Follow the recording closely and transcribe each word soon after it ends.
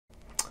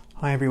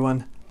Hi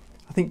everyone.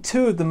 I think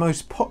two of the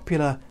most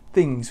popular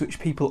things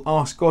which people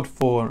ask God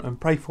for and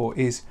pray for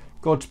is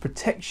God's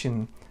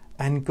protection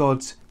and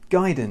God's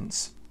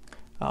guidance.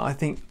 I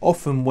think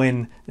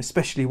often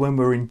especially when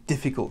we're in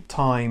difficult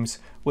times,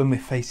 when we're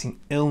facing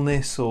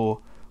illness or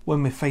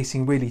when we're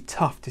facing really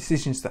tough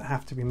decisions that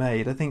have to be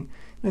made, I think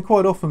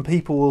quite often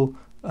people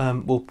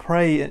will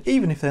pray,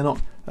 even if they're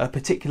not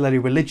particularly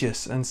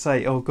religious, and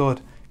say, "Oh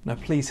God,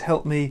 please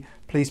help me,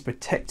 please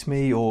protect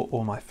me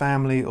or my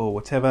family or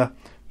whatever.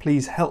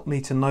 Please help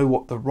me to know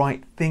what the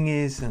right thing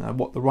is and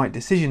what the right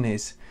decision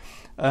is."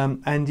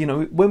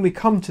 When we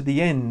come to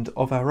the end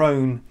of our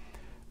own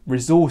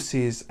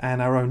resources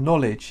and our own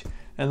knowledge,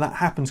 and that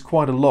happens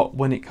quite a lot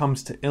when it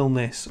comes to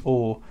illness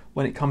or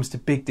when it comes to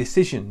big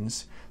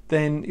decisions,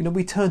 then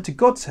we turn to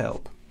God's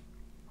help.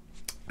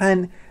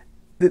 And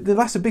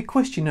that's a big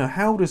question.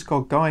 How does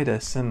God guide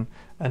us and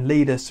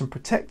lead us and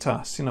protect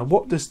us?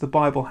 What does the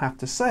Bible have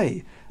to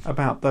say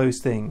about those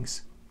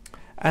things?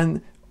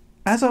 And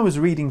as I was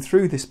reading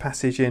through this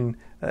passage in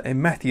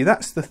Matthew,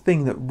 that's the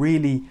thing that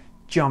really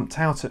jumped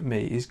out at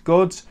me, is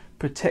God's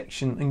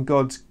protection and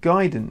God's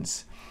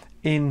guidance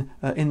in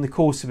the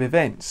course of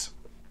events.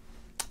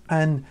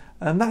 And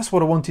that's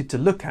what I wanted to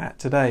look at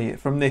today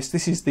from this.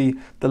 This is the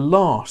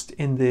last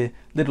in the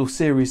little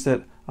series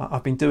that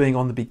I've been doing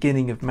on the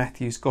beginning of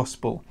Matthew's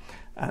Gospel.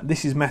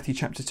 This is Matthew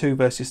chapter 2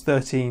 verses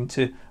 13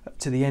 to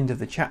the end of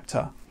the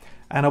chapter.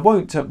 And I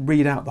won't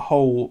read out the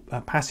whole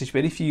passage,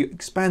 but if you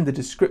expand the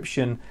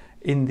description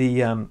in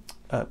the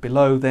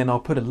below, then I'll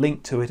put a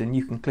link to it and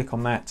you can click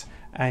on that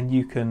and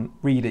you can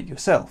read it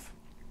yourself.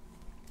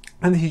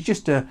 And this is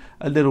just a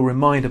little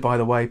reminder, by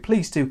the way.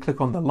 Please do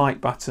click on the like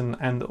button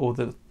or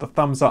the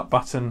thumbs up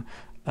button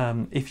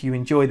if you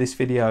enjoy this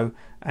video,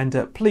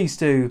 and please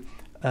do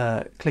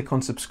click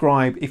on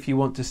subscribe if you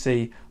want to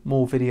see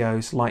more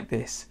videos like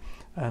this.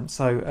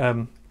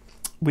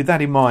 With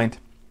that in mind,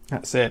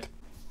 that said,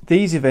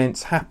 these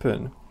events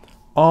happen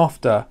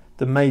after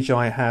the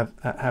Magi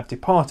have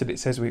departed. It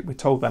says we're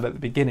told that at the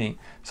beginning.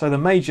 So the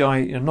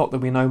Magi, not that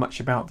we know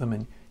much about them,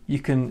 and you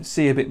can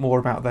see a bit more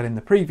about that in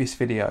the previous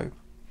video.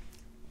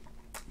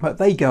 But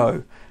they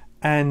go,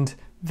 and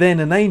then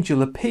an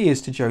angel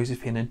appears to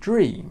Joseph in a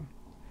dream,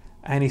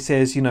 and he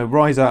says,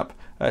 "Rise up,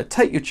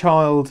 take your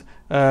child,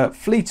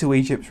 flee to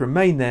Egypt,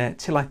 remain there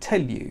till I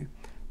tell you,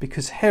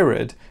 because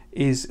Herod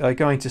is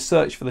going to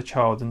search for the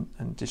child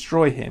and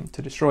destroy him."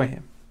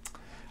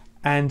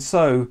 And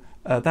so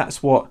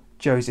that's what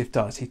Joseph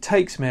does. He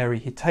takes Mary,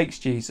 he takes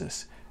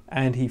Jesus,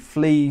 and he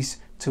flees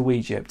to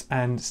Egypt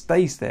and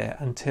stays there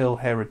until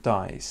Herod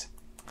dies.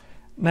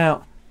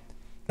 Now,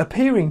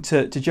 appearing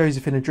to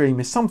Joseph in a dream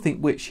is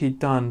something which he'd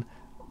done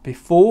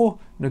before.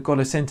 God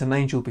had sent an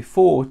angel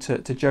before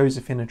to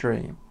Joseph in a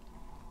dream.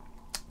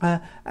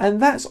 And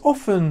that's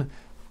often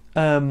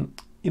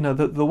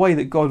the way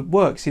that God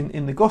works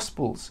in the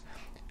Gospels.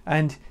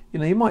 And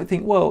you might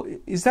think, well,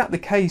 is that the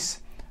case?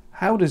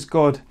 How does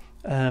God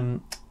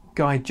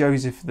guide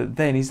Joseph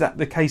then? Is that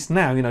the case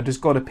now? Does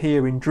God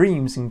appear in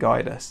dreams and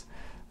guide us?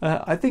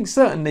 I think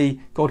certainly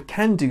God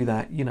can do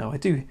that.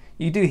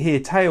 You do hear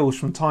tales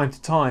from time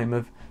to time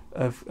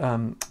of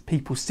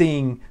people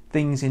seeing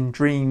things in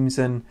dreams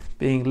and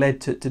being led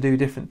to do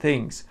different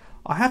things.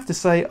 I have to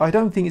say, I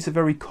don't think it's a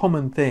very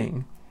common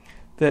thing.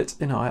 That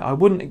I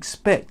wouldn't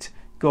expect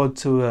God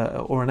to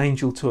or an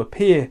angel to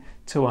appear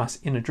to us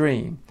in a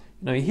dream.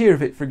 You hear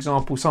of it, for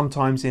example,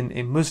 sometimes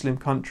in Muslim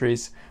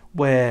countries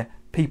where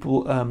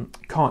people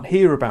can't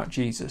hear about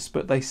Jesus,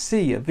 but they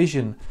see a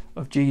vision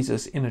of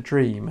Jesus in a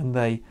dream and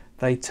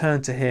they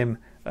turn to him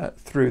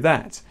through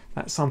that.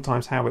 That's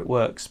sometimes how it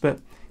works.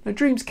 But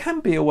dreams can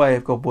be a way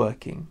of God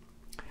working.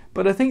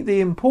 But I think the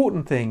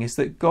important thing is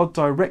that God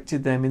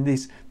directed them in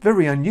this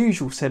very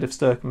unusual set of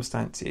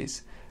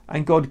circumstances,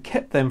 and God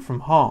kept them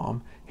from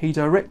harm. He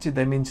directed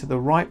them into the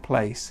right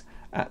place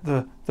at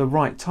the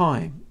right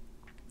time.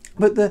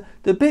 But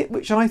the bit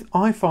which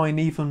I find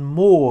even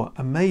more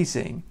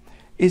amazing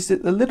is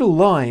that the little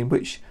line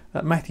which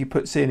Matthew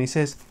puts in, he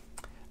says,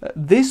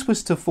 "This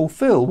was to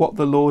fulfill what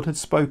the Lord had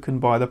spoken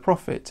by the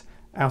prophet,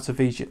 out of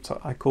Egypt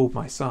I called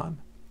my son."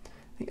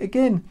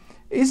 Again,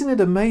 isn't it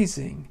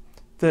amazing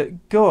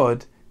that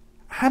God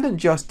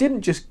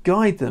didn't just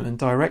guide them and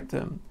direct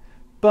them,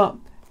 but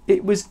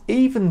it was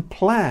even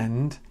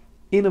planned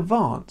in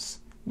advance.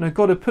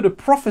 God had put a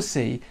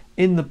prophecy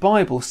in the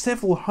Bible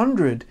several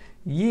hundred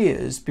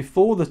years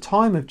before the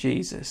time of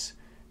Jesus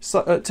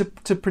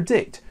to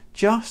predict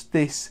just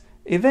this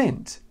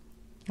event.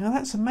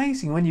 That's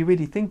amazing when you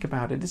really think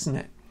about it, isn't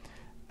it?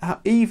 How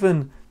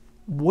even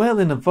well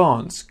in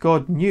advance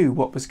God knew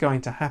what was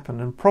going to happen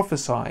and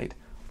prophesied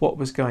what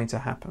was going to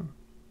happen.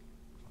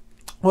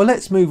 Well,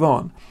 let's move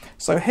on.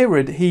 So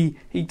Herod, he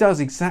does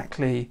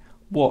exactly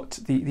what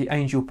the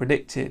angel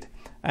predicted,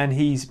 and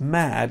he's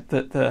mad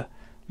that the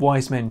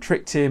wise men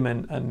tricked him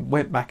and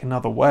went back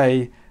another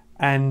way,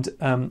 and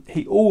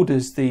he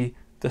orders the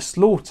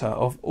slaughter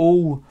of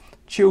all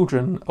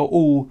children, or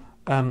all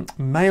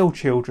male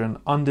children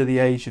under the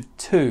age of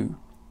 2,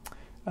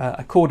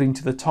 according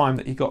to the time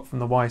that he got from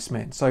the wise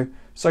men. So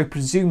So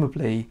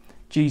presumably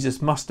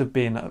Jesus must have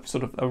been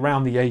sort of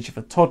around the age of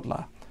a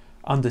toddler,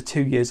 under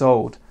 2 years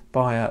old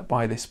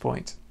by this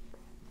point.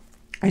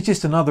 It's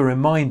just another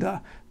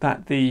reminder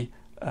that the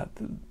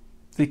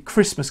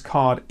Christmas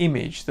card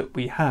image that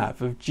we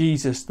have of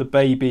Jesus the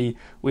baby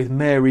with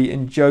Mary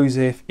and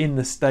Joseph in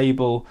the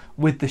stable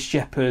with the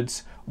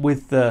shepherds,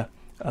 with the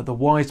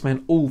wise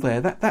men all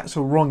there, that's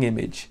a wrong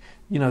image.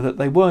 You know, that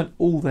they weren't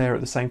all there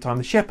at the same time.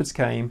 The shepherds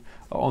came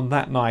on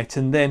that night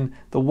and then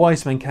the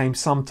wise men came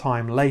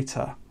sometime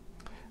later.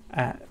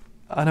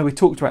 I know we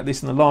talked about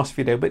this in the last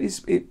video, but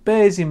it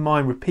bears in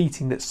mind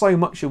repeating that so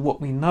much of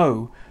what we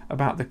know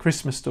about the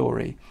Christmas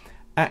story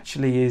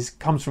actually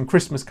comes from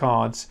Christmas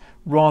cards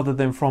rather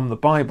than from the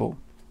Bible.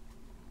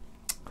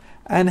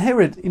 And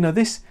Herod, you know,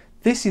 this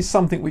is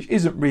something which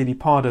isn't really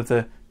part of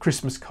the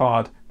Christmas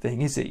card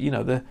thing, is it? You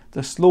know,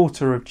 the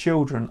slaughter of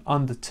children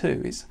under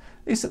 2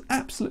 it's an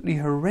absolutely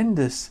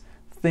horrendous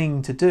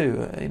thing to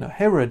do. You know,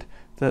 Herod,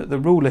 the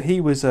ruler, he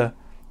was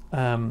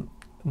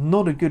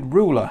not a good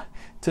ruler,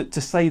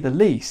 to say the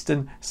least.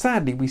 And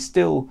sadly, we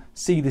still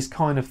see this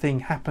kind of thing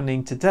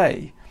happening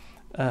today.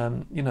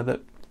 You know, that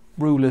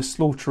rulers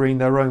slaughtering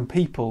their own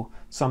people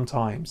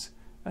sometimes.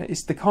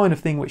 It's the kind of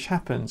thing which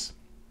happens.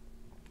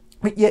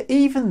 But yet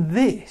even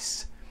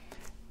this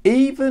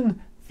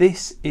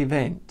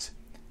event,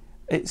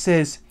 it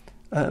says,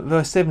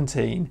 verse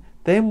 17,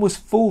 then was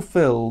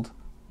fulfilled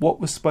what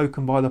was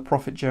spoken by the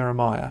prophet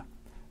Jeremiah.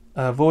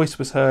 A voice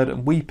was heard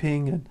and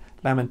weeping and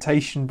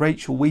lamentation,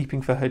 Rachel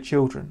weeping for her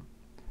children,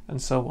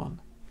 and so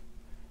on.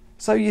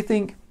 So you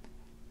think,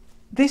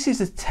 this is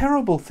a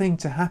terrible thing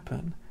to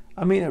happen.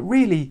 I mean, a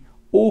really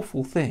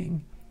awful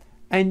thing.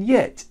 And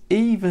yet,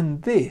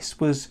 even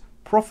this was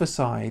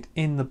prophesied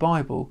in the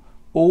Bible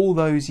all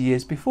those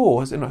years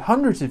before,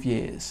 hundreds of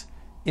years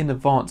in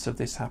advance of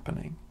this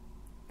happening.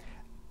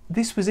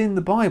 This was in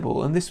the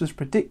Bible and this was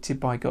predicted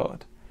by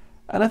God.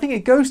 And I think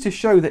it goes to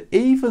show that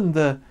even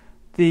the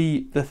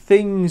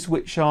things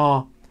which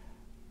are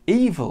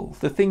evil,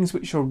 the things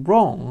which are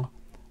wrong,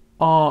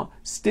 are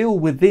still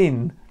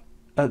within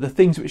the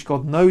things which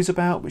God knows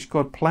about, which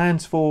God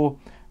plans for,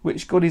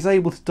 which God is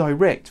able to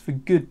direct for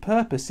good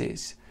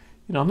purposes.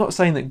 You know, I'm not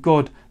saying that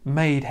God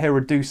made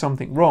Herod do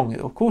something wrong,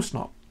 of course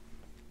not.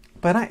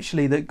 But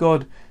actually that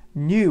God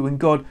knew, and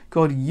God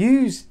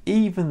used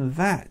even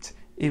that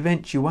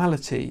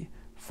eventuality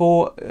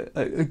for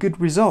a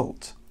good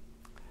result.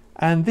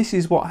 And this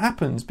is what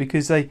happens,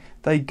 because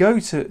they go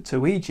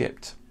to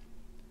Egypt.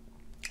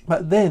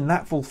 But then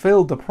that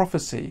fulfilled the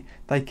prophecy.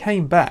 They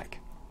came back.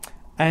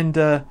 And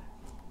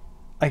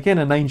again,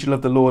 an angel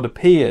of the Lord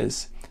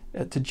appears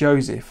to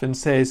Joseph and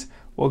says,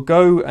 well,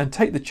 go and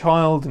take the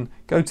child and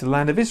go to the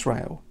land of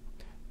Israel,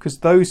 because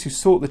those who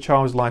sought the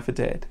child's life are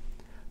dead.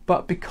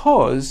 But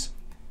because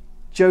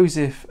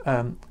Joseph,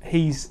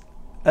 he's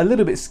a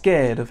little bit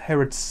scared of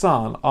Herod's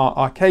son,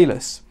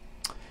 Archelaus,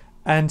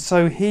 and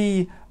so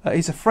he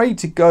is afraid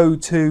to go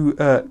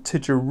to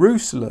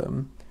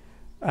Jerusalem,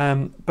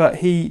 but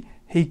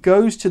he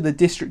goes to the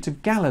district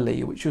of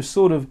Galilee, which was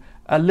sort of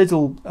a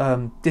little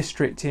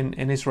district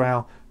in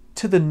Israel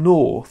to the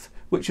north,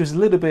 which was a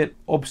little bit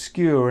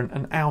obscure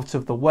and out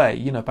of the way,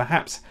 you know,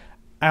 perhaps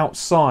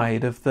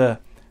outside of the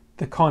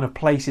kind of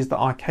places that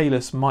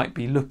Archelaus might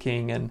be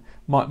looking and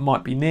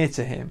might be near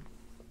to him.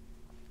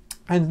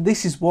 And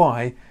this is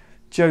why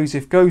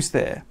Joseph goes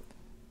there.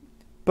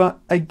 But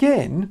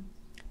again,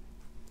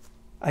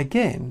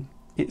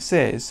 it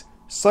says,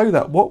 so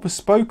that what was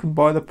spoken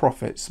by the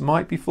prophets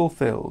might be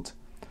fulfilled,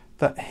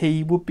 that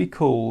he would be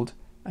called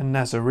a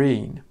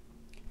Nazarene.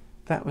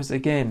 That was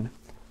again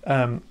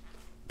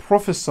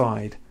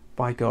prophesied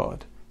by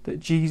God,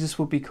 that Jesus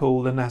would be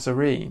called a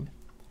Nazarene.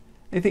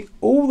 I think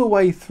all the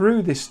way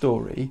through this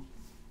story,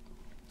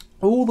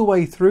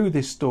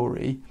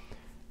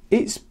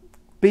 it's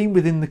been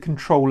within the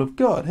control of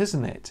God,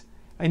 hasn't it?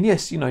 And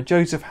yes, you know,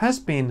 Joseph has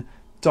been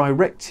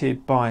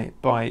directed by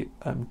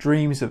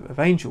dreams of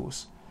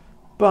angels,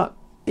 but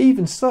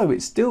even so,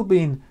 it's still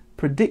been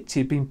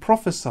predicted, been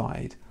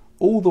prophesied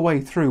all the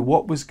way through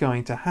what was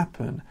going to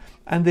happen,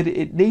 and that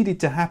it needed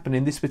to happen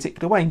in this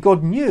particular way. And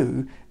God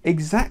knew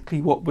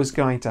exactly what was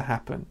going to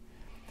happen.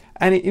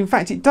 And in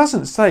fact, it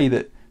doesn't say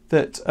that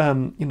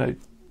you know,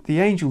 the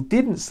angel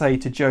didn't say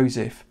to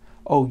Joseph,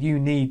 "Oh, you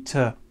need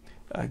to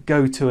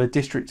go to a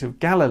district of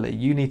Galilee.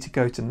 You need to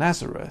go to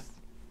Nazareth."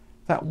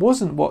 That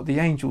wasn't what the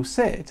angel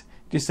said.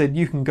 He just said,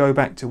 "You can go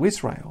back to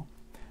Israel."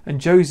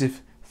 And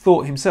Joseph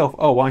thought himself,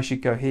 "Oh, I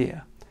should go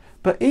here."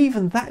 But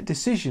even that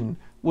decision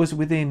was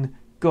within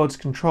God's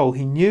control.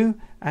 He knew,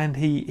 and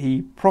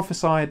he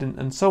prophesied,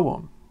 and so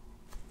on.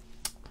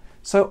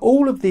 So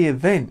all of the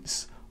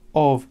events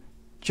of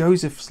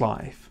Joseph's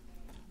life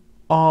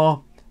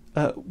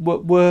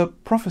were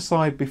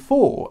prophesied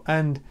before,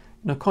 and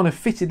you know, kind of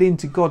fitted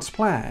into God's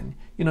plan.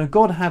 You know,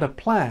 God had a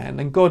plan,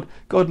 and God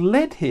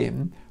led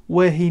him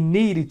where he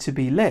needed to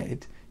be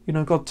led. You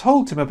know, God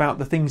told him about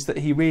the things that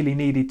he really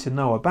needed to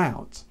know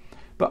about.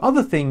 But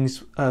other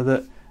things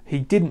that he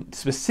didn't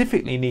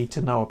specifically need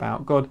to know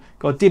about, God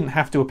didn't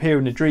have to appear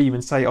in a dream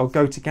and say, "Oh,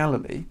 go to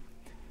Galilee."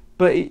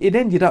 but he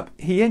ended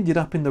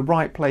up in the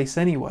right place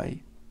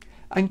anyway.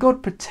 And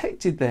God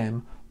protected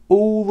them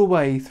all the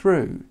way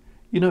through.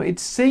 It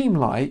seemed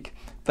like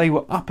they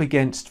were up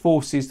against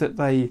forces that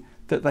they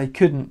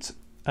couldn't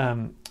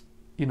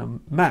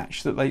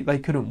match, that they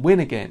couldn't win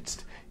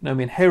against.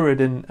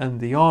 Herod and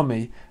the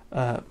army,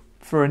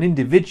 for an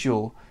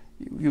individual,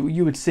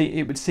 you would see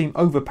it would seem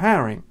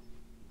overpowering.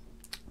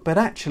 But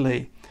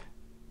actually,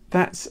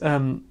 that's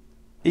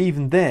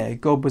even there,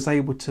 God was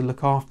able to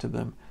look after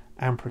them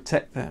and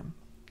protect them.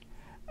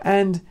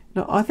 And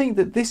I think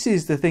that this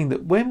is the thing,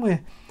 that when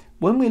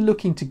we're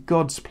looking to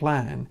God's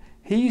plan,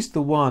 He's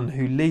the one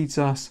who leads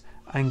us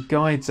and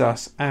guides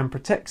us and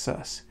protects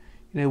us.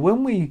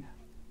 When we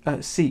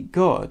seek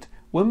God,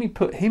 when we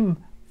put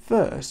Him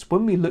first,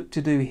 when we look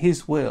to do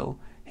His will,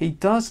 He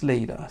does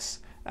lead us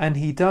and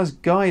He does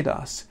guide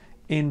us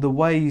in the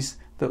ways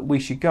that we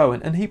should go,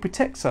 and He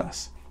protects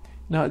us.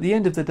 Now, at the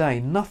end of the day,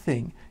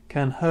 nothing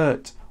can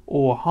hurt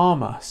or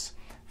harm us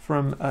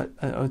from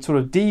sort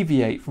of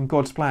deviate from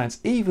God's plans,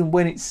 even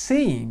when it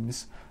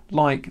seems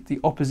like the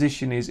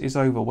opposition is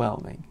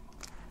overwhelming.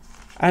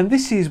 And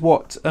this is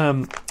what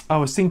I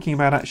was thinking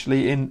about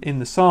actually in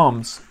the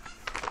Psalms.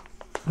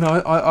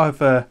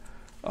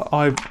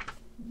 I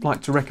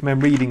like to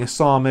recommend reading a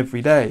psalm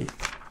every day,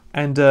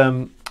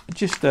 and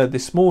just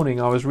this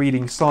morning I was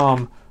reading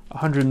Psalm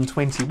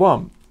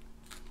 121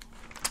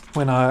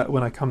 when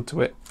I come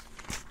to it.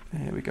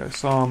 There we go,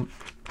 Psalm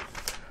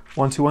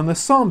 121. The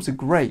Psalms are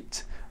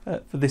great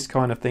for this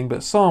kind of thing,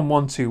 but Psalm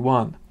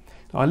 121.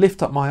 I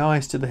lift up my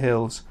eyes to the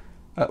hills.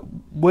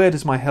 Where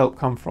does my help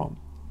come from?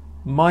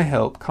 My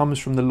help comes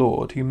from the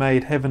Lord who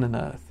made heaven and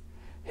earth.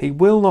 He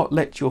will not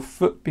let your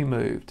foot be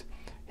moved.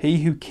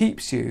 He who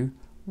keeps you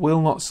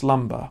will not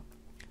slumber.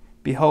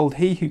 Behold,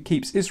 he who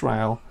keeps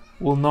Israel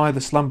will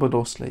neither slumber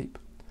nor sleep.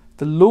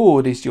 The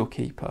Lord is your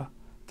keeper.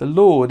 The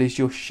Lord is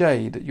your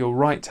shade at your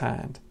right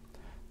hand.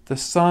 The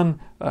sun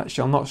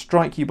shall not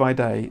strike you by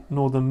day,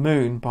 nor the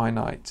moon by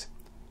night.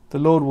 The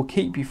Lord will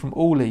keep you from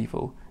all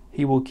evil.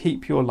 He will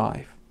keep your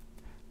life.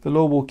 The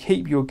Lord will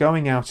keep your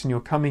going out and your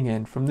coming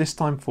in from this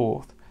time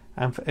forth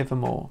and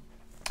forevermore.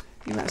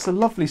 That's a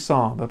lovely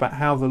psalm about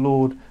how the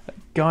Lord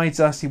guides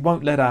us. He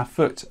won't let our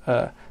foot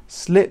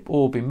slip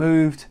or be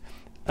moved.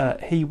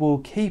 He will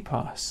keep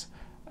us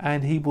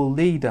and He will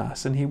lead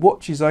us, and He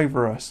watches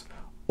over us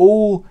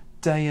all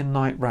day and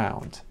night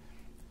round.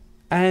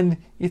 And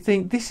you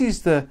think this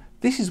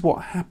is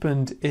what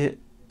happened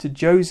to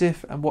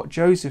Joseph and what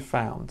Joseph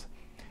found.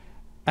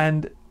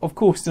 And of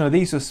course,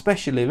 these are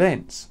special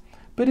events,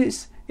 but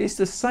it's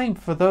the same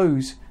for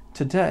those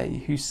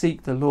today who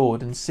seek the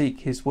Lord and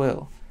seek His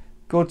will.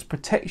 God's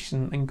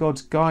protection and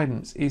God's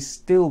guidance is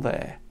still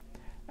there,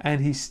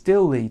 and He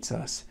still leads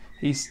us.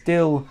 He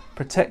still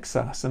protects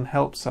us and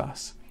helps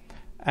us.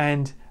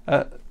 And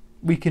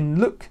we can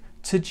look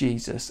to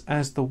Jesus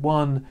as the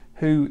one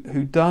who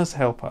does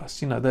help us.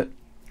 That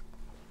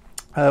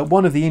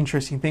one of the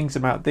interesting things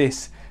about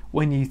this,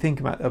 when you think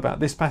about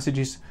this passage,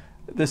 is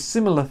the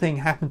similar thing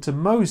happened to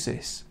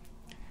Moses.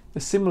 The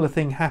similar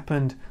thing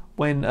happened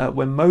when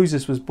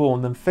Moses was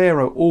born. Then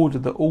Pharaoh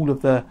ordered that all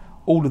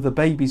of the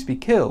babies be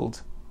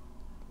killed.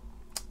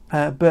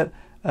 But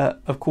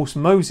of course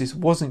Moses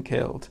wasn't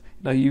killed.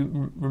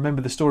 You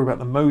remember the story about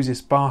the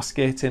Moses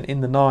basket in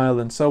the Nile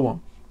and so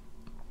on.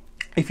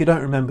 If you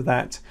don't remember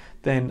that,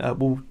 then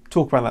we'll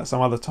talk about that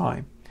some other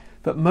time.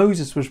 But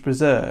Moses was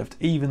preserved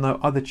even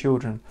though other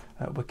children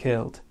were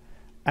killed.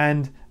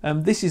 And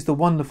this is the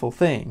wonderful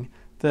thing,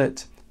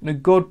 that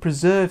God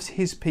preserves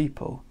His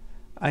people,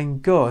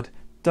 and God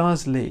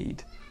does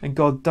lead and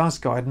God does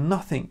guide.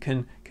 Nothing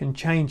can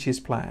change His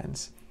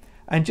plans.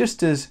 And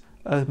just as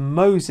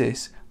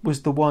Moses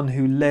was the one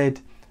who led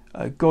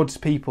God's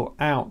people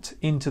out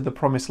into the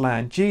promised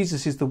land,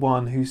 Jesus is the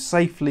one who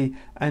safely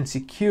and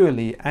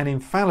securely and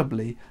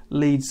infallibly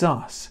leads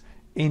us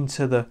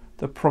into the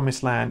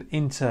promised land,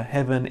 into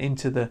heaven,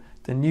 into the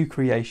new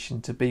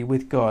creation, to be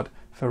with God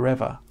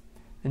forever.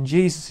 And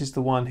Jesus is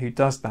the one who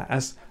does that,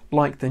 as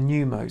like the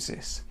new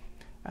Moses.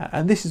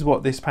 And this is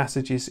what this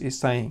passage is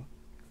saying.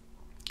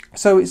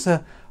 So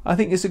I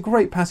think it's a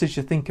great passage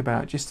to think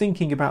about, just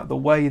thinking about the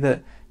way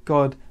that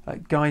God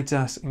guides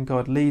us and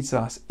God leads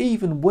us,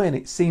 even when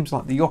it seems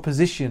like the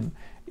opposition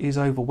is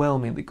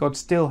overwhelming, that God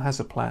still has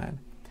a plan.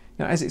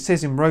 As it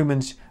says in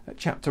Romans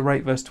chapter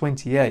 8 verse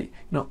 28,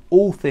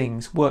 all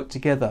things work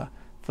together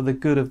for the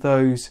good of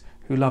those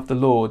who love the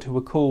Lord, who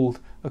are called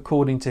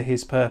according to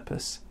His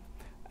purpose.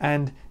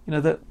 And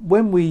that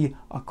when we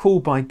are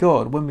called by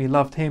God, when we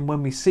loved Him,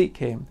 when we seek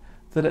Him,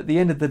 that at the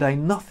end of the day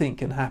nothing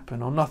can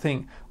happen, or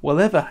nothing will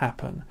ever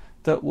happen,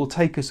 that will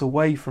take us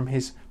away from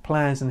His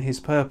plans and His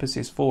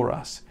purposes for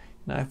us.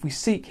 If we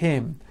seek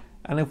Him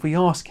and if we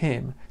ask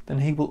Him, then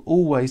He will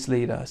always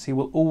lead us. He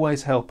will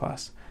always help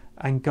us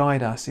and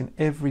guide us in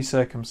every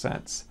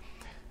circumstance.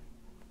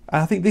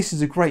 And I think this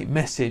is a great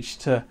message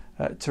to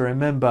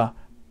remember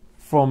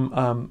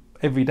from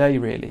every day,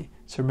 really,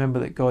 to remember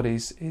that God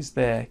is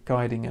there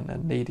guiding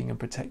and leading and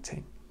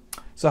protecting.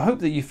 So I hope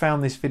that you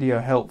found this video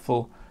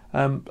helpful.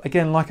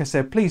 Again, like I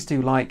said, please do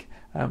like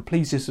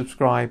please do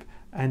subscribe,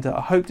 and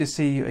I hope to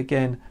see you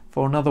again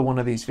for another one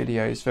of these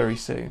videos very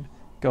soon.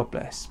 God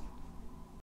bless.